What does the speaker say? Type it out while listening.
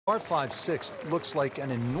Par 5-6 looks like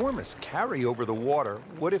an enormous carry over the water.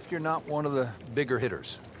 What if you're not one of the bigger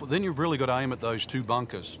hitters? Well, then you've really got to aim at those two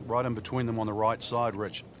bunkers, right in between them on the right side,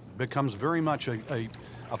 Rich. It becomes very much a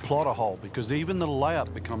plotter hole, because even the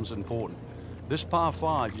layup becomes important. This par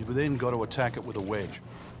 5, you've then got to attack it with a wedge.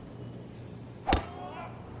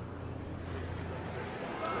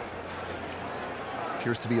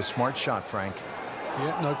 Appears to be a smart shot, Frank.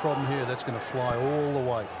 Yeah, no problem here. That's going to fly all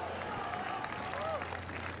the way.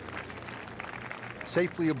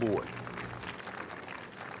 Safely aboard.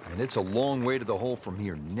 And it's a long way to the hole from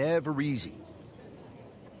here. Never easy.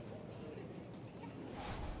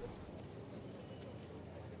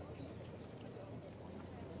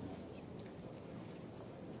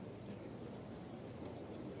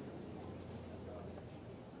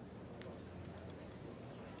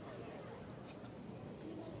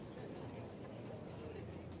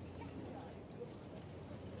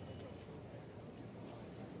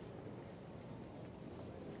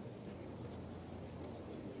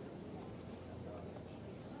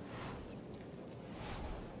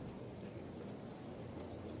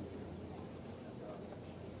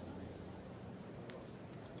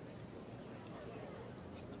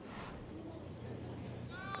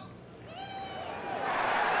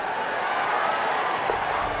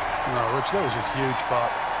 No, Rich, that was a huge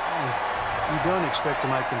putt. You don't expect to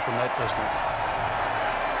make them from that distance.